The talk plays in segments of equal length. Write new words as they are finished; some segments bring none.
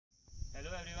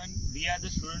We are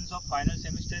the students of final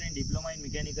semester in Diploma in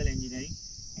Mechanical Engineering,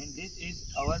 and this is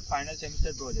our final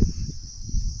semester project.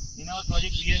 In our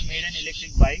project, we have made an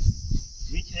electric bike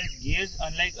which has gears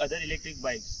unlike other electric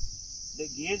bikes. The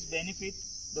gears benefit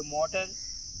the motor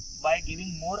by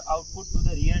giving more output to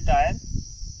the rear tire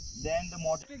than the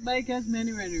motor. Electric bike has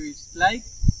many benefits, like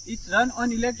it's run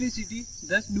on electricity,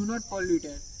 thus do not pollute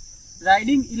air.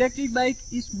 Riding electric bike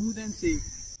is smooth and safe.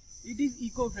 It is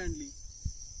eco-friendly.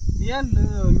 They are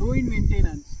low in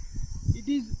maintenance. It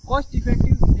is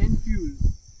cost-effective and fuel.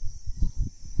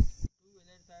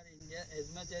 Two-wheelers are India as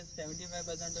much as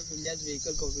 75% of India's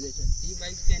vehicle population.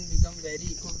 E-bikes can become very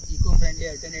eco-friendly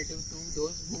alternative to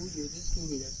those who uses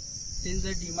two-wheelers. Since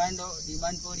the demand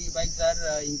for e-bikes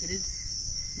are increased,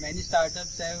 many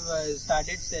startups have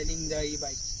started selling the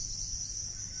e-bikes.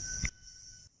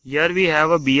 Here we have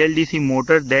a BLDC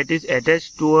motor that is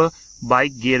attached to a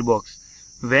bike gearbox.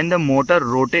 When the motor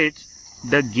rotates,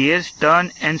 the gears turn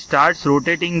and starts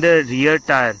rotating the rear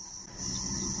tire.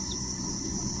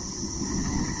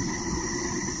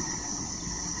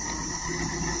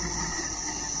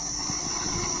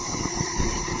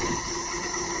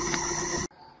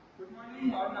 Good morning,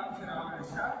 મારું નામ છે રાવણ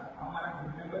અશા. અમારા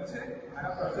group member છે.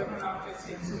 મારા પ્રોજેક્ટનું નામ છે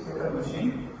CNC product machine.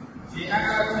 જેના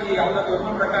કારણથી આપણે કોઈ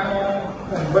પણ પ્રકારનો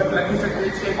હોમવર્ક લખી શકીએ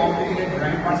છીએ, કોમ્પ્લિકેટેડ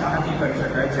ડ્રોઈંગ પણ સાહાથી કરી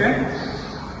શકાય છે.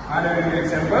 આ રહ્યું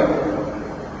એક્ઝામ્પલ.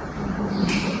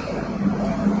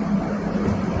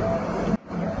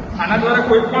 આના દ્વારા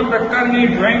કોઈ પણ પ્રકારની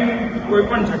ડ્રોઈંગ, કોઈ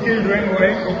પણ જટિલ ડ્રોઈંગ હોય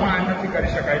તો પણ આનાથી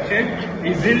કરી શકાય છે.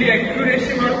 ઇઝીલી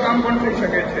એક્યુરેસીવાળું કામ પણ થઈ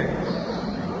શકે છે.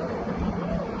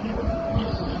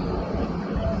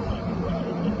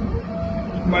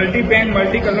 મલ્ટી પેન,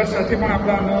 મલ્ટી કલર સાથે પણ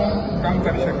આપણે આનું કામ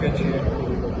કરી શકીએ છીએ.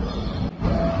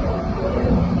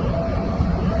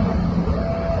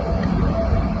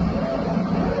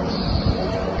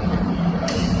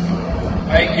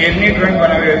 આ એક ગેરની ડ્રોઈંગ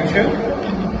બનાવી રહ્યું છે.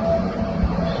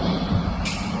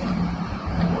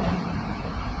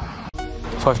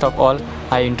 First of all,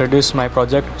 I introduce my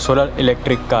project Solar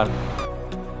Electric Car.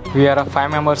 We are 5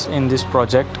 members in this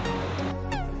project.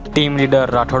 Team leader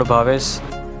Rathod Bhavesh,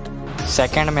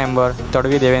 second member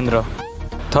Tadvi Devendra,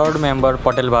 third member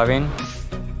Patel Bhavin,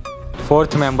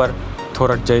 fourth member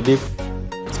Thorat Jaydeep,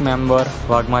 fifth member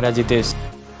Wagmarya Jitesh.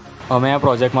 અમે આ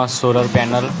પ્રોજેક્ટમાં solar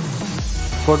panel,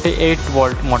 48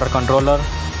 volt motor controller,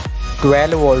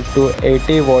 12 volt two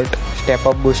 80 volt step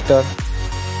up booster,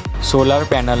 solar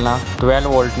પેનલના 12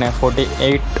 વોલ્ટને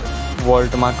 48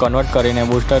 વોલ્ટમાં convert કરીને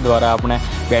booster દ્વારા આપણે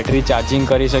battery charging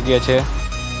કરી શકીએ છીએ.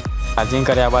 ચાર્જિંગ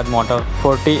કર્યા બાદ મોટર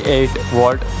 48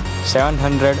 વોલ્ટ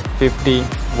 750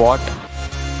 વોટ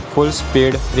ફૂલ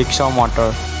સ્પીડ રિક્ષા મોટર.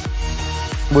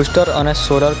 બૂસ્ટર અને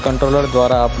સોલર કંટ્રોલર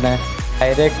દ્વારા આપણે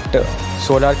ડાયરેક્ટ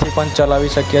સોલારથી પણ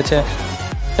ચલાવી શકીએ છીએ.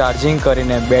 ચાર્જિંગ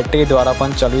કરીને બેટરી દ્વારા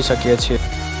પણ ચલાવી શકીએ છીએ.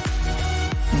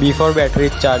 Before battery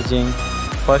charging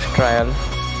first trial.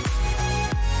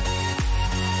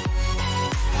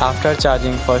 After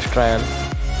charging first trial.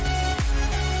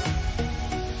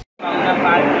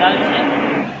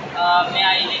 મેં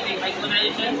આ ઇલેક્ટ્રિક બાઇક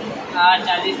બનાવી છે. આ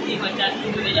 40થી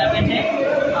 50 મિનિટ આપે છે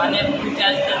અને ફૂલ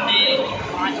ચાર્જ કરતે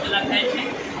 5 કલાક થાય છે.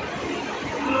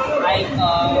 આ એક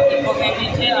ઇકો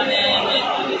ફ્રેન્ડલી છે અને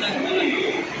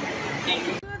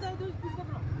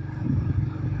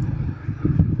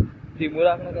ધીમું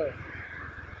રાખને કરે.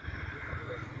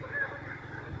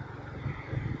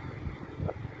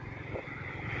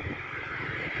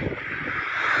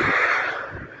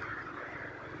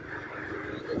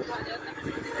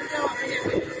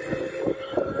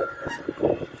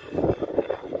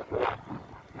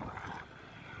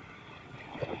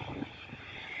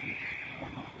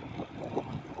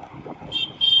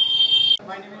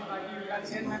 My name is Bharti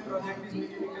Vikas and my project is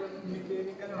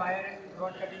mechanical wire and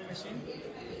rod cutting machine.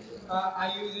 I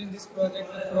use in this project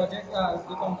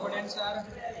the components are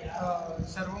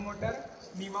servo motor,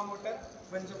 NEMA motor,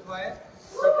 bunch of wire,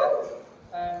 cutter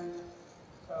and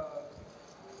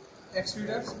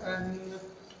extruders. And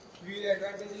the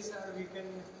advantages are we can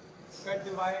cut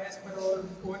the wire as per our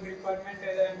own requirement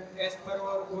and as per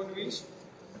our own wish.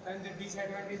 And the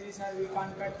disadvantages are we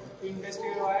can't cut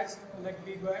industrial wires like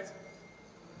big wires.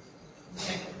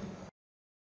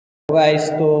 Guys,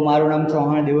 તો મારું નામ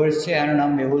ચૌહાણ દિવસ છે, આનું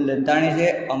નામ મેહુલ દંતાણી છે.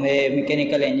 અમે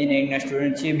mechanical એન્જિનિયરિંગના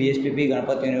સ્ટુડન્ટ છીએ. BSPP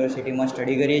ગણપત યુનિવર્સિટીમાં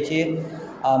સ્ટડી કરીએ છીએ.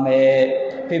 અમે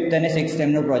 5th અને 6th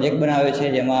સેમનો પ્રોજેક્ટ બનાવ્યો છે,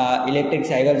 જેમાં ઇલેક્ટ્રિક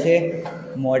સાયકલ છે,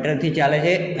 મોટરથી ચાલે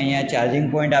છે. અહીંયા ચાર્જિંગ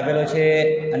પોઈન્ટ આપેલો છે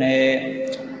અને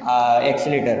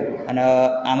એક્સિલેટર. અને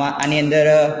આની અંદર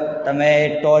તમે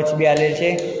ટોર્ચ બી આવેલી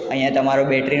છે. અહીંયા તમારો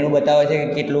બેટરીનું બતાવે છે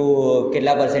કે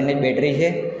કેટલા પર્સન્ટેજ બેટરી છે.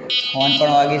 હોર્ન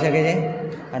પણ વાગી શકે છે.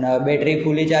 અને બેટરી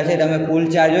ફૂલી ચાર્જ છે. તમે ફૂલ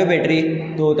ચાર્જ હોય બેટરી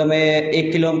તો તમે 1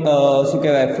 કિલો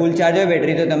ફૂલ ચાર્જ હોય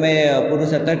બેટરી તો તમે પૂરું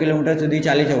 17 કિલોમીટર સુધી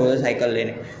ચાલી શકો છો સાયકલ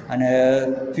લઈને. અને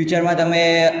ફ્યુચરમાં તમે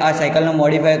આ સાયકલને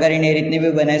મોડિફાય કરીને એ રીતની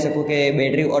બી બનાવી શકો કે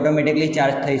બેટરી ઓટોમેટિકલી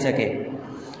ચાર્જ થઈ શકે.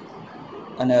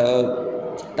 અને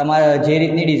તમારા જે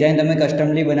રીતની ડિઝાઇન તમે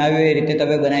કસ્ટમલી બનાવી હોય એ રીતે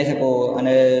તમે બનાવી શકો.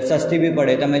 અને સસ્તી બી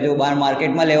પડે. તમે જો બહાર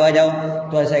માર્કેટમાં લેવા જાઓ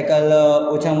તો આ સાયકલ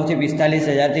ઓછામાં ઓછી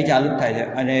 45,000થી ચાલુ જ થાય છે,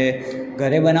 અને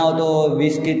ઘરે બનાવો તો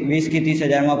 20 કે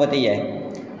 30,000માં પતી જાય.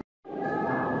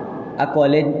 આ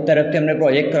કોલેજ તરફથી અમને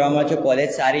પ્રોજેક્ટ કરવામાં આવ્યો છે. કોલેજ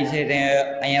સારી છે. તે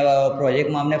અહીંયા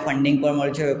પ્રોજેક્ટમાં અમને ફંડિંગ પણ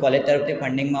મળ્યું છે. કોલેજ તરફથી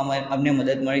ફંડિંગમાં અમને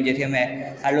મદદ મળી, જેથી અમે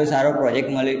આટલો સારો પ્રોજેક્ટ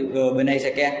બનાવી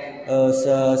શક્યા.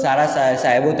 સારા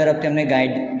સાહેબો તરફથી અમને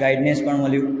ગાઈડન્સ પણ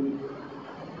મળ્યું.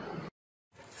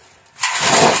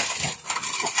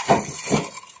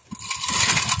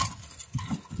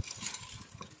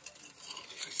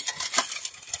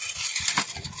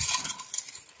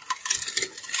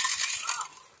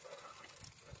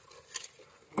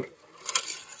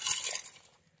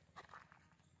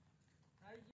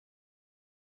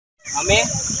 અમે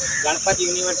ગણપત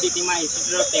યુનિવર્સિટીમાં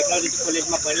ઇન્સ્ટિટ્યૂટ ઓફ ટેકનોલોજી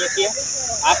કોલેજમાં ભણીએ છીએ.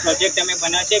 આ પ્રોજેક્ટ અમે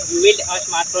બનાવ્યો છે બિલ્ડ અ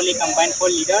smart trolley combined four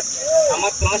leader.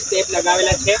 આમાં 3 સ્ટેપ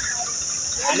લગાવેલા છે.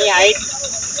 આની હાઇટ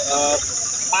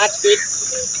 5 ફીટ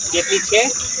જેટલી છે,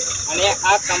 અને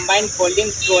આ કમ્બાઇન્ડ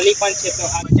ફોલ્ડિંગ ટ્રોલી પણ છે. તો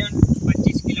આ વજન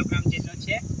 25 કિલોગ્રામ જેટલો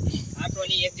છે. આ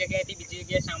ટ્રોલી એક જગ્યાએથી બીજી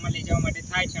જગ્યાએ સામાન લઈ જવા માટે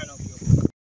થાય છે આનો ઉપયોગ.